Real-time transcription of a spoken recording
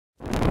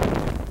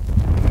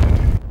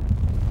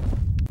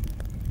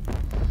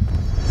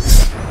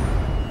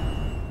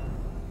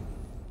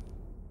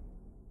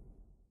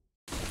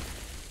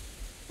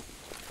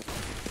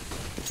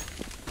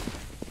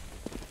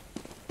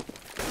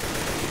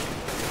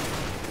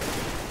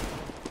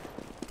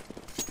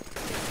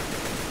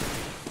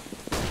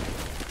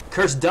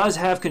Curse does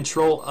have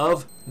control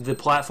of the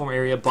platform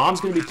area.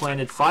 Bomb's going to be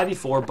planted.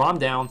 5v4. Bomb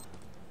down.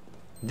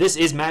 This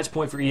is match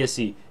point for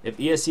ESC. If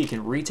ESC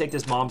can retake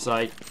this bomb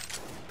site,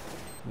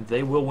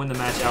 they will win the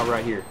match out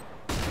right here.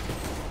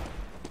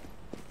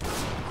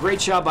 Great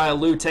shot by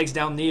Allu. Takes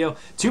down Neo.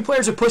 Two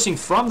players are pushing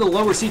from the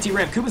lower CT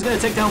ramp. Kuba's going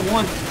to take down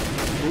one.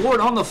 Lord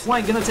on the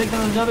flank. Going to take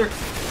down another.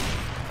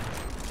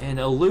 And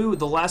Allu,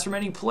 the last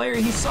remaining player,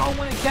 he saw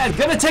one at Cat.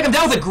 Gonna take him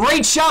down with a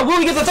great shot. Will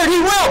he get the third? He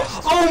will!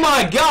 Oh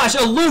my gosh,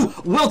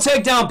 Allu will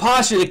take down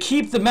Posture to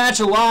keep the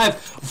match alive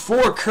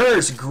for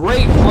Curse.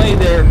 Great play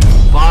there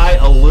by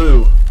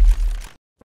Allu.